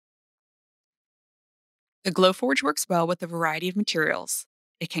The Glowforge works well with a variety of materials.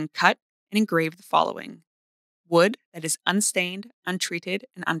 It can cut and engrave the following: wood that is unstained, untreated,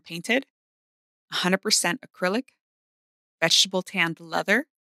 and unpainted, 100% acrylic, vegetable tanned leather,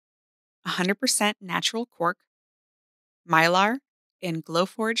 100% natural cork, mylar, and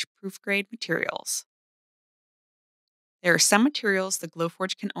Glowforge proof grade materials. There are some materials the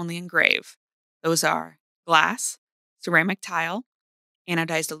Glowforge can only engrave. Those are glass, ceramic tile,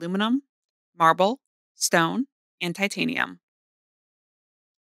 anodized aluminum, marble, stone, and titanium.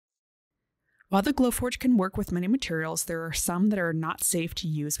 While the Glowforge can work with many materials, there are some that are not safe to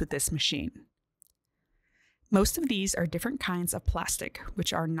use with this machine. Most of these are different kinds of plastic,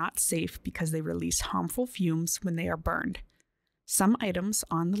 which are not safe because they release harmful fumes when they are burned. Some items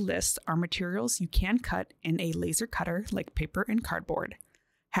on the list are materials you can cut in a laser cutter like paper and cardboard.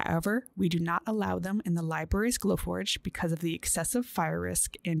 However, we do not allow them in the library's Glowforge because of the excessive fire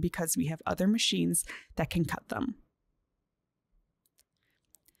risk and because we have other machines that can cut them.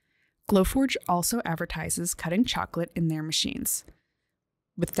 Glowforge also advertises cutting chocolate in their machines.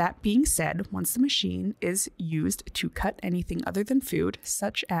 With that being said, once the machine is used to cut anything other than food,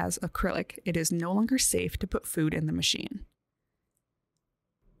 such as acrylic, it is no longer safe to put food in the machine.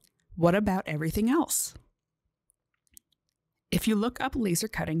 What about everything else? If you look up laser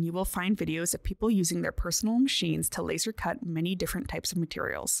cutting, you will find videos of people using their personal machines to laser cut many different types of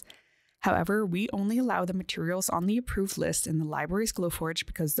materials. However, we only allow the materials on the approved list in the library's Glowforge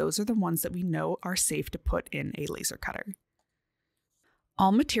because those are the ones that we know are safe to put in a laser cutter.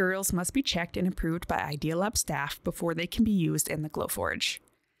 All materials must be checked and approved by Idealab staff before they can be used in the Glowforge.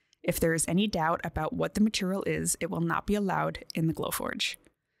 If there is any doubt about what the material is, it will not be allowed in the Glowforge.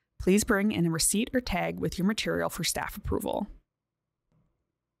 Please bring in a receipt or tag with your material for staff approval.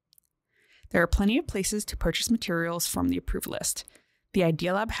 There are plenty of places to purchase materials from the approved list. The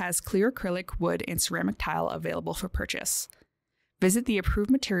Idealab has clear acrylic, wood, and ceramic tile available for purchase. Visit the Approved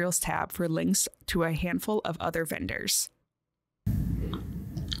Materials tab for links to a handful of other vendors.